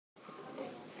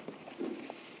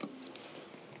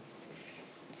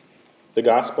The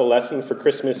gospel lesson for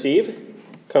Christmas Eve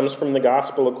comes from the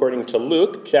gospel according to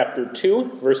Luke, chapter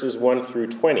 2, verses 1 through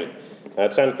 20.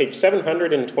 It's on page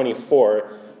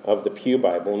 724 of the Pew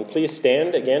Bible. And please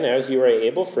stand again as you are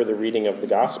able for the reading of the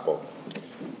gospel.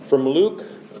 From Luke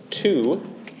 2,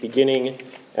 beginning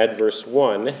at verse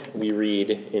 1, we read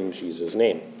in Jesus'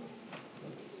 name.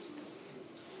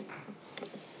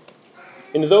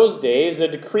 In those days, a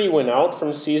decree went out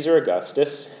from Caesar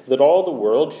Augustus that all the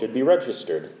world should be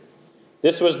registered.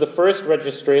 This was the first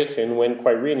registration when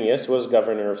Quirinius was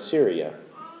governor of Syria.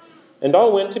 And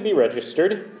all went to be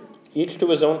registered, each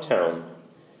to his own town.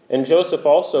 And Joseph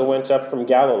also went up from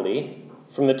Galilee,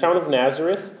 from the town of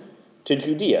Nazareth to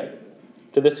Judea,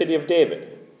 to the city of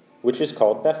David, which is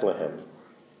called Bethlehem,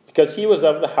 because he was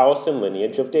of the house and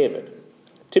lineage of David,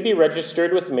 to be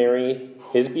registered with Mary,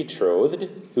 his betrothed,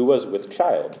 who was with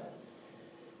child.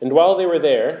 And while they were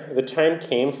there, the time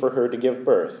came for her to give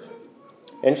birth.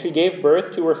 And she gave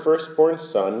birth to her firstborn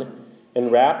son,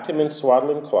 and wrapped him in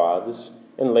swaddling cloths,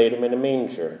 and laid him in a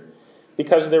manger,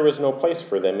 because there was no place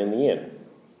for them in the inn.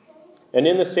 And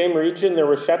in the same region there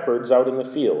were shepherds out in the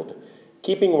field,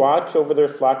 keeping watch over their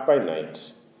flock by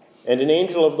night. And an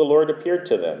angel of the Lord appeared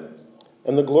to them,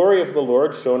 and the glory of the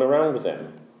Lord shone around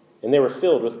them, and they were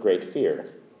filled with great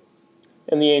fear.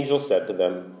 And the angel said to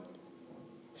them,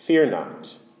 "Fear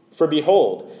not, for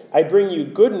behold, I bring you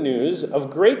good news of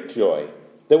great joy,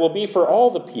 that will be for all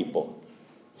the people.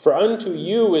 For unto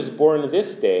you is born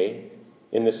this day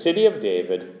in the city of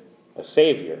David a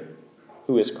Savior,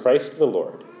 who is Christ the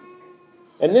Lord.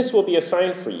 And this will be a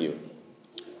sign for you.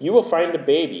 You will find a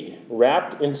baby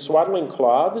wrapped in swaddling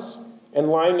cloths and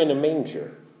lying in a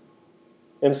manger."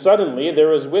 And suddenly there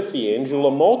was with the angel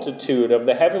a multitude of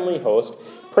the heavenly host,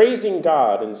 praising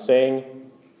God and saying,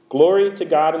 "Glory to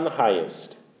God in the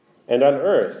highest, and on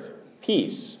earth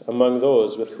peace among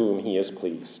those with whom he is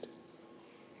pleased."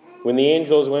 When the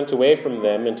angels went away from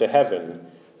them into heaven,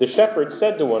 the shepherds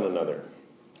said to one another,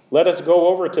 "Let us go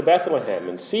over to Bethlehem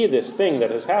and see this thing that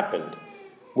has happened,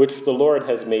 which the Lord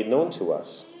has made known to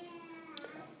us."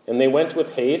 And they went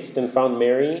with haste and found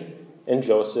Mary and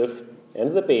Joseph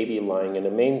and the baby lying in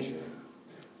a manger.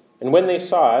 And when they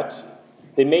saw it,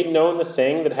 they made known the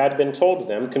saying that had been told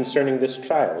them concerning this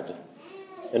child.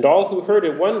 And all who heard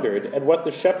it wondered at what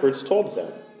the shepherds told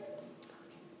them.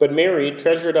 But Mary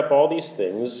treasured up all these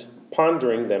things,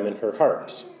 pondering them in her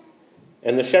heart.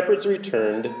 And the shepherds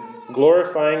returned,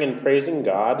 glorifying and praising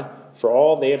God for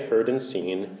all they had heard and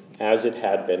seen, as it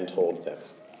had been told them.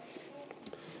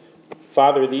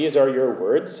 Father, these are your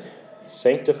words.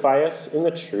 Sanctify us in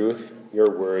the truth. Your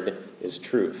word is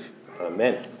truth.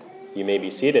 Amen. You may be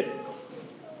seated.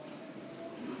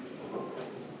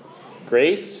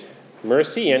 Grace,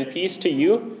 mercy, and peace to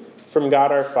you from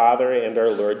God our Father and our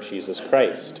Lord Jesus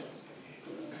Christ.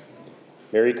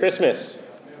 Merry Christmas.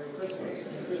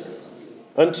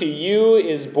 Unto you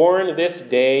is born this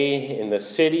day in the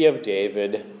city of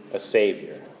David a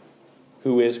Savior,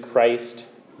 who is Christ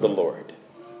the Lord.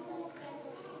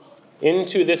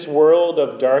 Into this world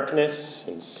of darkness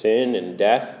and sin and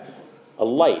death, a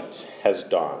light has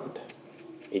dawned.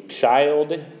 A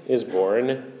child is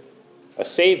born. A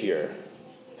Savior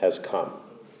has come.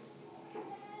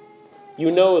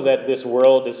 You know that this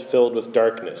world is filled with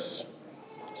darkness.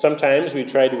 Sometimes we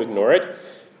try to ignore it.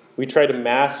 We try to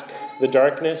mask the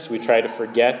darkness. We try to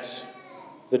forget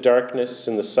the darkness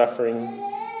and the suffering.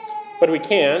 But we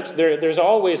can't. There's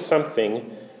always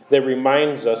something that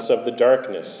reminds us of the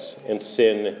darkness and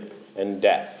sin and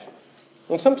death.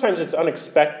 And sometimes it's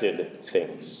unexpected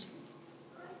things.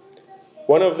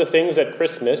 One of the things at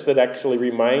Christmas that actually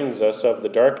reminds us of the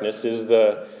darkness is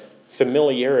the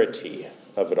familiarity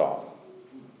of it all.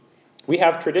 We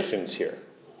have traditions here.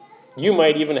 You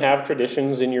might even have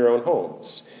traditions in your own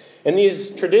homes. And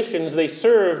these traditions, they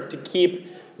serve to keep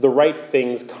the right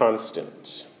things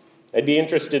constant. I'd be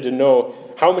interested to know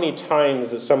how many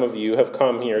times that some of you have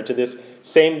come here to this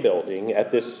same building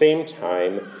at this same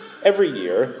time every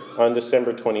year on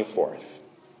December 24th.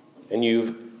 And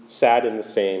you've sat in the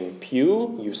same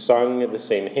pew, you've sung the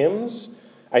same hymns.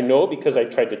 I know because I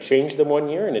tried to change them one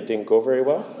year and it didn't go very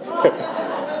well.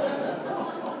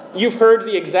 You've heard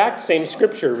the exact same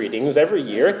scripture readings every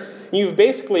year. You've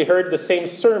basically heard the same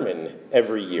sermon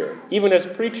every year. Even as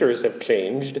preachers have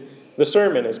changed, the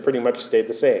sermon has pretty much stayed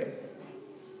the same.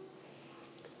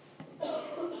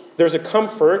 There's a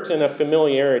comfort and a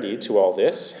familiarity to all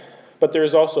this, but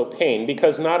there's also pain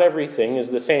because not everything is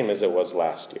the same as it was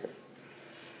last year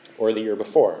or the year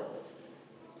before.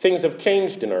 Things have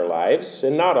changed in our lives,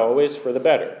 and not always for the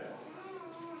better.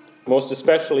 Most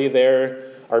especially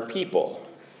there are people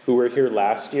who were here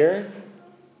last year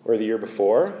or the year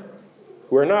before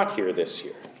who are not here this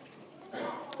year.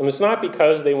 And it's not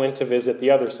because they went to visit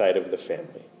the other side of the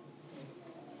family.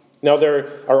 Now,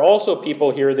 there are also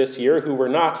people here this year who were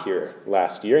not here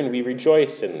last year, and we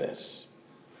rejoice in this.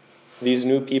 These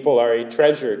new people are a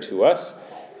treasure to us,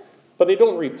 but they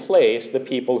don't replace the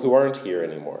people who aren't here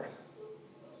anymore.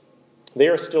 They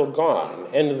are still gone,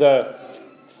 and the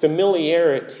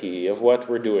familiarity of what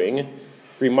we're doing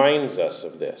reminds us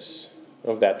of this,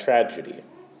 of that tragedy.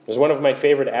 As one of my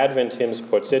favorite Advent hymns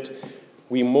puts it,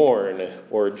 we mourn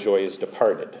o'er joys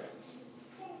departed.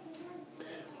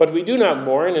 But we do not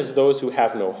mourn as those who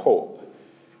have no hope,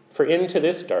 for into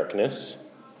this darkness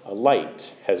a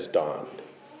light has dawned.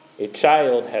 A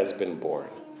child has been born.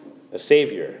 A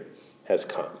Savior has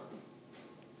come.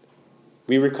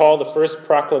 We recall the first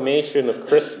proclamation of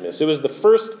Christmas. It was the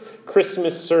first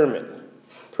Christmas sermon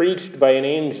preached by an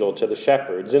angel to the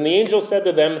shepherds. And the angel said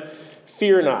to them,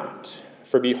 "Fear not,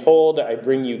 for behold, I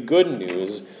bring you good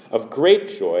news of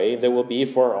great joy that will be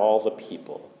for all the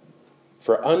people.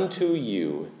 For unto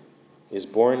you is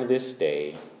born this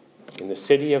day in the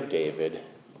city of David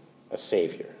a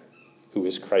Savior, who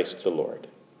is Christ the Lord."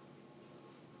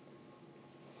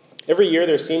 Every year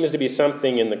there seems to be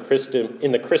something in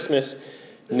the Christmas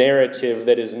narrative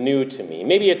that is new to me.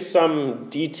 Maybe it's some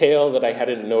detail that I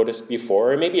hadn't noticed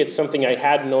before, or maybe it's something I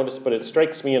had noticed, but it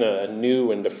strikes me in a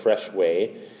new and a fresh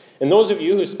way. And those of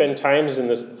you who spend time in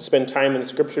the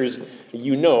Scriptures,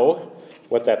 you know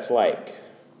what that's like.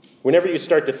 Whenever you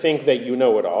start to think that you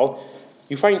know it all,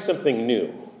 you find something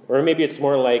new. Or maybe it's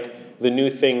more like the new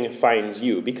thing finds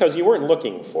you, because you weren't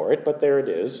looking for it, but there it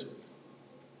is.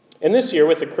 And this year,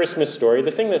 with the Christmas story,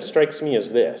 the thing that strikes me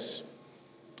is this: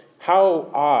 how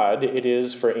odd it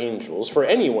is for angels, for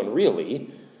anyone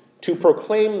really, to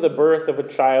proclaim the birth of a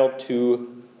child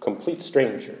to complete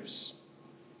strangers.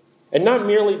 And not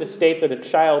merely to state that a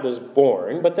child is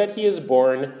born, but that he is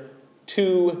born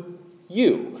to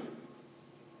you.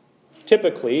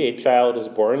 Typically, a child is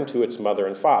born to its mother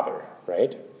and father,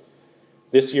 right?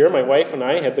 This year, my wife and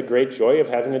I had the great joy of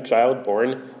having a child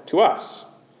born to us.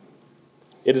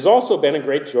 It has also been a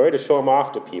great joy to show him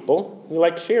off to people. We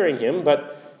like sharing him,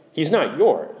 but he's not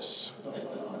yours.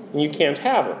 You can't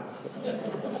have him.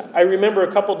 I remember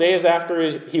a couple days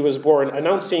after he was born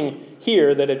announcing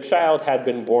here that a child had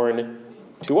been born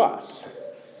to us.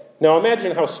 Now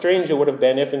imagine how strange it would have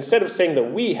been if instead of saying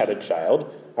that we had a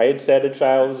child, I had said a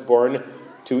child was born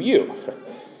to you.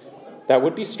 That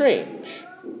would be strange.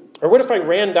 Or what if I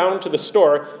ran down to the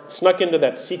store, snuck into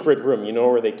that secret room,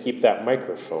 where they keep that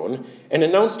microphone, and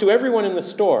announced to everyone in the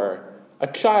store, a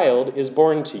child is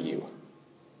born to you?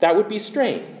 That would be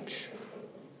strange.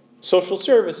 Social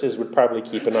services would probably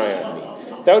keep an eye on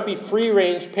me. That would be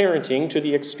free-range parenting to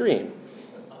the extreme.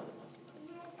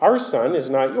 Our son is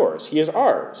not yours. He is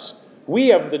ours. We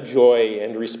have the joy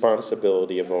and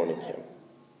responsibility of owning him.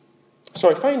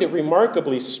 So I find it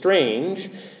remarkably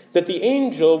strange that the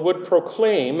angel would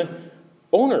proclaim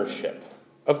ownership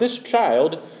of this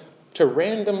child to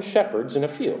random shepherds in a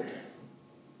field.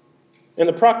 And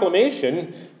the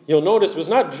proclamation, you'll notice, was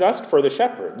not just for the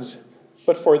shepherds,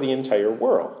 but for the entire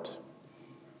world.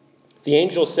 The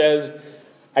angel says,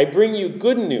 "I bring you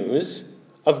good news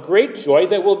of great joy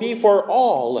that will be for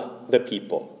all the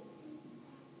people."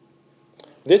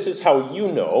 This is how you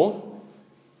know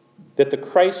that the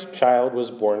Christ child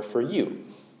was born for you.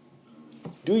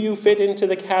 Do you fit into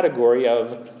the category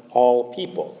of all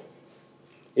people?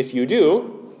 If you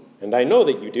do, and I know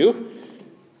that you do,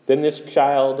 then this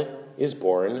child is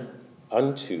born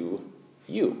unto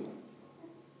you.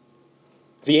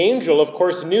 The angel, of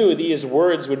course, knew these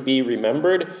words would be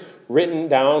remembered, written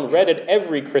down, read at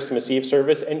every Christmas Eve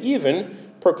service, and even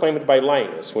proclaimed by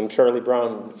Linus when Charlie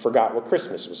Brown forgot what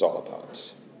Christmas was all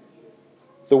about.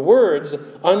 The words,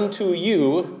 unto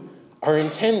you, are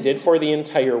intended for the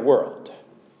entire world.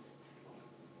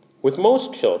 With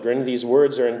most children, these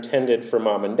words are intended for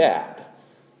mom and dad.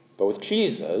 But with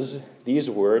Jesus, these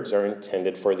words are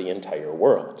intended for the entire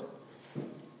world.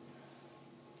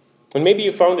 And maybe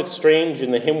you found it strange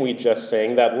in the hymn we just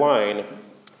sang, that line,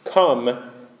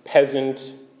 "Come,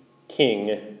 peasant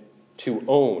king, to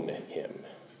own him."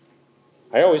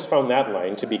 I always found that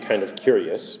line to be kind of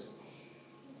curious.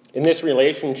 In this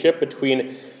relationship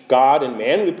between God and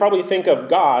man, we probably think of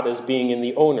God as being in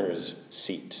the owner's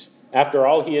seat. After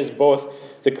all, he is both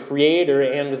the creator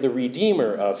and the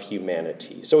redeemer of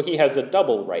humanity, so he has a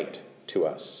double right to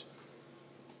us.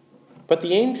 But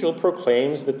the angel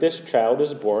proclaims that this child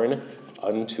is born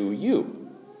unto you.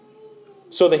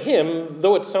 So the hymn,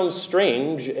 though it sounds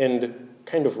strange and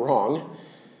kind of wrong,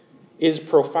 is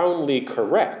profoundly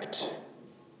correct,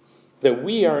 that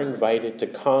we are invited to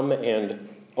come and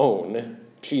own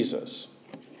Jesus.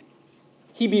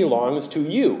 He belongs to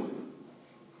you.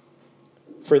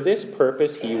 For this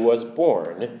purpose he was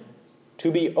born,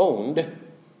 to be owned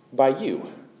by you.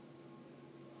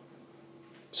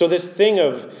 So this thing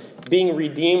of being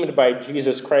redeemed by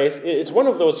Jesus Christ, it's one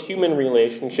of those human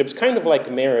relationships, kind of like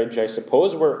marriage, I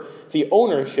suppose, where the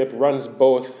ownership runs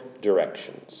both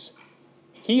directions.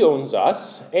 He owns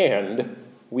us, and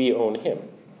we own him.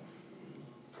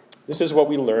 This is what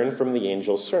we learn from the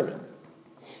angel's sermon.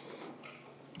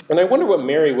 And I wonder what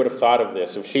Mary would have thought of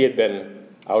this if she had been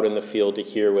out in the field to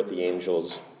hear what the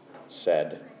angels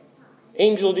said.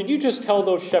 Angel, did you just tell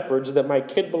those shepherds that my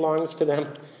kid belongs to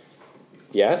them?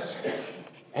 Yes,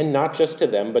 and not just to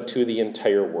them, but to the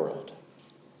entire world.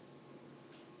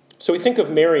 So we think of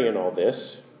Mary in all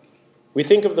this. We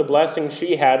think of the blessing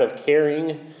she had of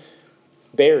caring,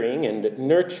 bearing, and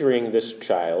nurturing this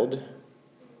child.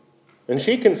 And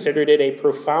she considered it a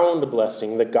profound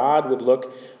blessing that God would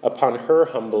look upon her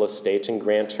humble estate and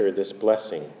grant her this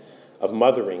blessing of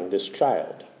mothering this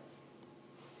child.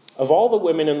 Of all the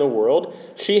women in the world,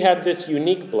 she had this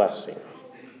unique blessing.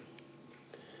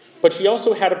 But she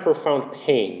also had a profound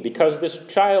pain because this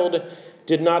child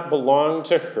did not belong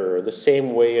to her the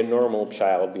same way a normal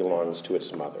child belongs to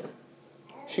its mother.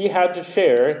 She had to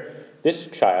share this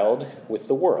child with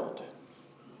the world.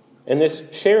 And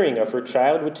this sharing of her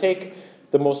child would take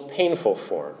the most painful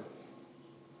form.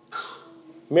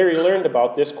 Mary learned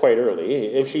about this quite early.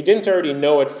 If she didn't already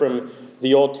know it from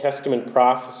the Old Testament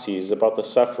prophecies about the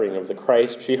suffering of the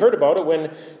Christ, she heard about it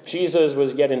when Jesus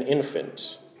was yet an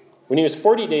infant. When he was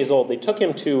 40 days old, they took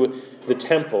him to the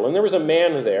temple, and there was a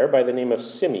man there by the name of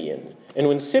Simeon. And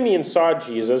when Simeon saw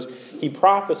Jesus, he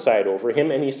prophesied over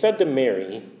him, and he said to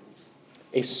Mary,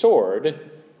 "A sword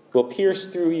will pierce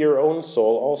through your own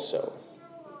soul also."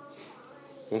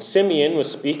 And Simeon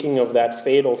was speaking of that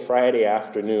fatal Friday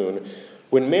afternoon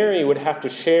when Mary would have to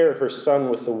share her son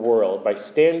with the world by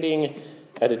standing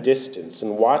at a distance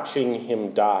and watching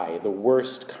him die, the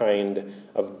worst kind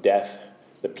of death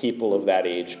the people of that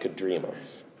age could dream of.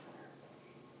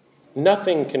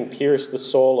 Nothing can pierce the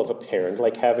soul of a parent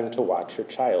like having to watch her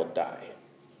child die.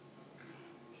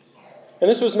 And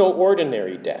this was no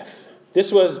ordinary death.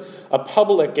 This was a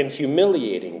public and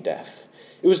humiliating death.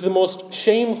 It was the most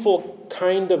shameful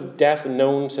kind of death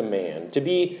known to man, to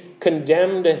be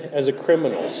condemned as a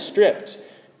criminal, stripped,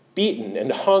 beaten,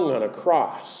 and hung on a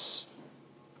cross.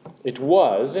 It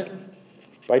was,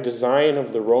 by design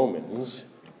of the Romans,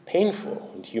 painful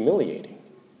and humiliating.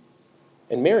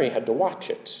 And Mary had to watch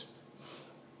it.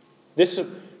 This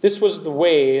was the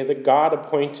way that God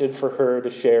appointed for her to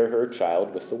share her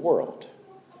child with the world.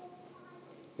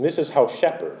 And this is how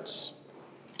shepherds,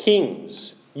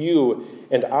 kings, you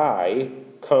and I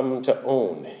come to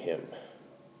own him.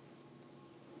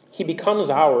 He becomes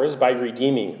ours by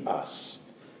redeeming us.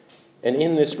 And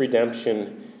in this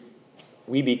redemption,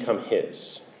 we become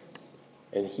his,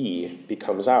 and he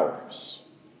becomes ours.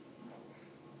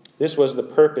 This was the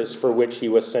purpose for which he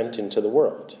was sent into the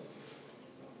world.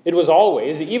 It was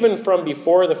always, even from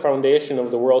before the foundation of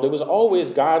the world, it was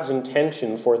always God's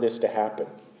intention for this to happen.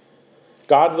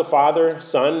 God the Father,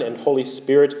 Son, and Holy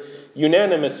Spirit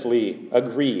unanimously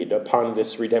agreed upon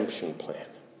this redemption plan.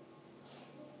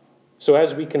 So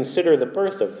as we consider the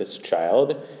birth of this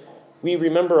child, we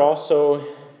remember also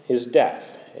his death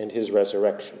and his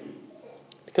resurrection,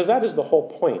 because that is the whole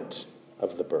point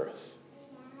of the birth.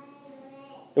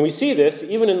 And we see this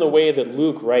even in the way that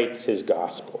Luke writes his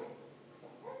gospel.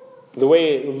 The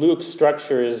way Luke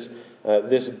structures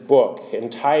this book and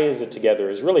ties it together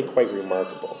is really quite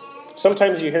remarkable.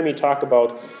 Sometimes you hear me talk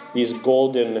about these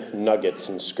golden nuggets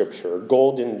in Scripture,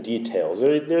 golden details.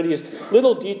 They're these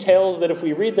little details that if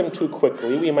we read them too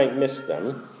quickly, we might miss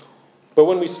them. But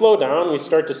when we slow down, we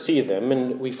start to see them,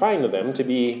 and we find them to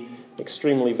be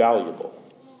extremely valuable.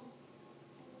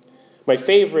 My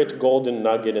favorite golden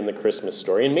nugget in the Christmas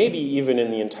story, and maybe even in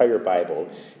the entire Bible,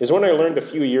 is one I learned a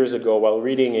few years ago while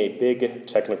reading a big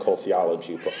technical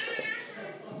theology book.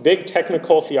 Big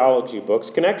technical theology books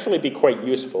can actually be quite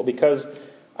useful because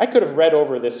I could have read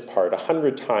over this part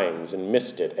 100 times and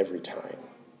missed it every time.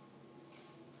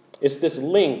 It's this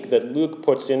link that Luke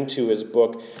puts into his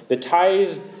book that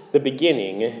ties the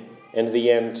beginning and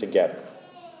the end together.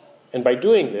 And by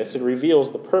doing this, it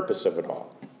reveals the purpose of it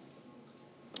all.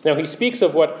 Now, he speaks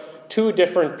of what two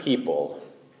different people,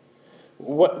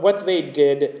 what they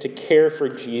did to care for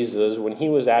Jesus when he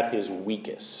was at his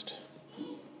weakest.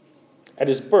 At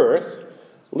his birth,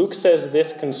 Luke says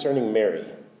this concerning Mary.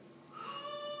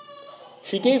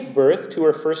 She gave birth to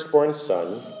her firstborn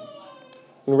son,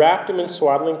 and wrapped him in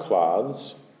swaddling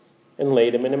cloths, and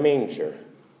laid him in a manger,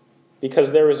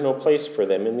 because there was no place for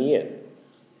them in the inn.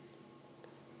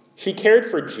 She cared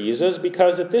for Jesus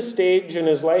because at this stage in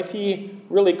his life, he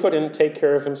really couldn't take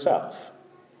care of himself.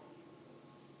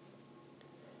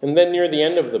 And then near the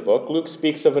end of the book, Luke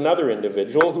speaks of another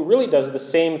individual who really does the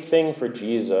same thing for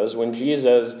Jesus when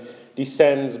Jesus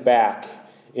descends back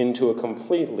into a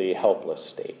completely helpless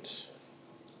state.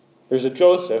 There's a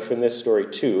Joseph in this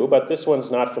story too, but this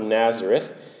one's not from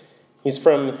Nazareth. He's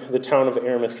from the town of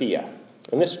Arimathea.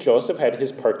 And this Joseph had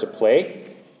his part to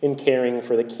play in caring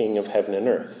for the King of heaven and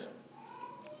earth.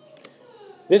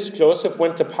 This Joseph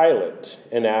went to Pilate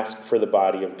and asked for the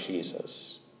body of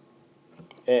Jesus.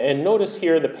 And notice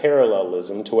here the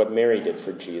parallelism to what Mary did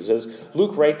for Jesus.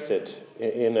 Luke writes it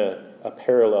in a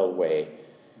parallel way.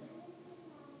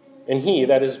 And he,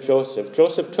 that is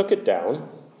Joseph took it down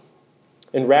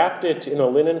and wrapped it in a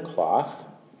linen cloth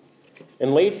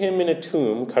and laid him in a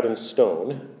tomb cut in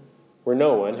stone where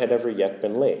no one had ever yet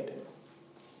been laid.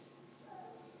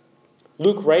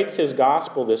 Luke writes his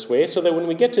gospel this way so that when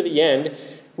we get to the end,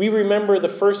 we remember the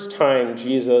first time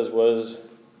Jesus was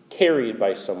carried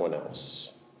by someone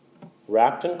else,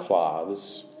 wrapped in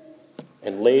cloths,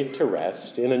 and laid to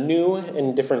rest in a new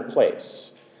and different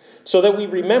place. So that we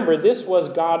remember this was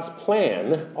God's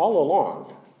plan all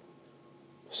along.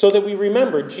 So that we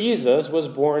remember Jesus was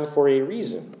born for a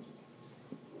reason.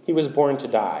 He was born to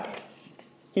die.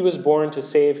 He was born to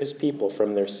save his people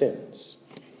from their sins.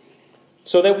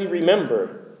 So that we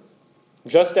remember,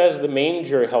 just as the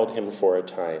manger held him for a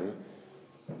time,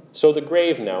 so the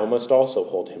grave now must also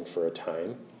hold him for a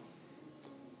time,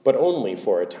 but only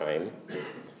for a time,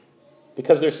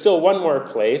 because there's still one more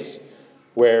place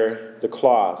where the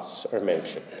cloths are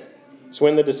mentioned. So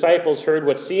when the disciples heard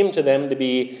what seemed to them to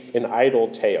be an idle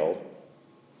tale,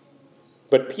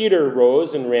 but Peter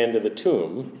rose and ran to the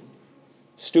tomb,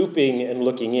 stooping and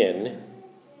looking in,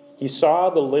 he saw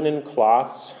the linen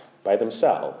cloths by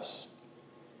themselves,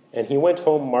 and he went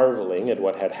home marveling at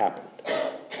what had happened.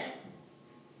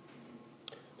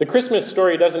 The Christmas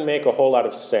story doesn't make a whole lot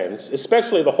of sense,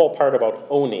 especially the whole part about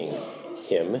owning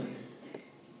him,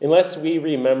 unless we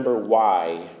remember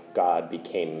why God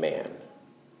became man.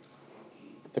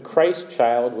 The Christ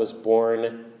child was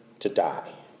born to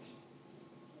die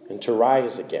and to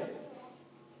rise again.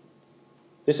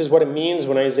 This is what it means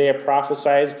when Isaiah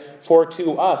prophesies, "For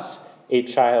to us a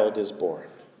child is born.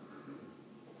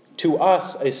 To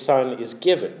us a son is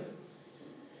given."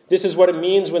 This is what it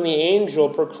means when the angel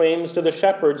proclaims to the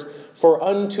shepherds, "For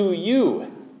unto you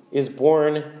is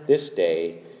born this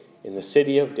day in the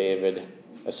city of David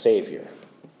a Savior,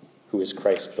 who is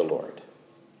Christ the Lord."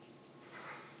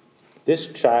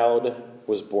 This child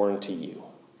was born to you.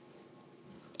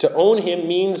 To own him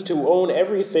means to own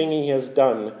everything he has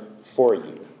done for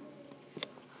you.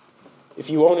 If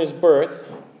you own his birth,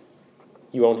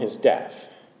 you own his death.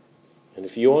 And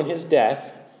if you own his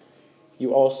death,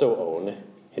 you also own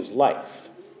his life.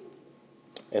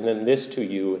 And then this to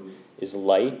you is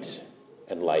light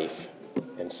and life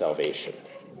and salvation.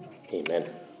 Amen.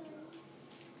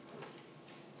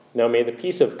 Now may the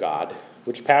peace of God,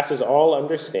 which passes all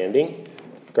understanding,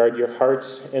 guard your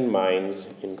hearts and minds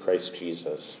in Christ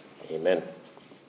Jesus. Amen.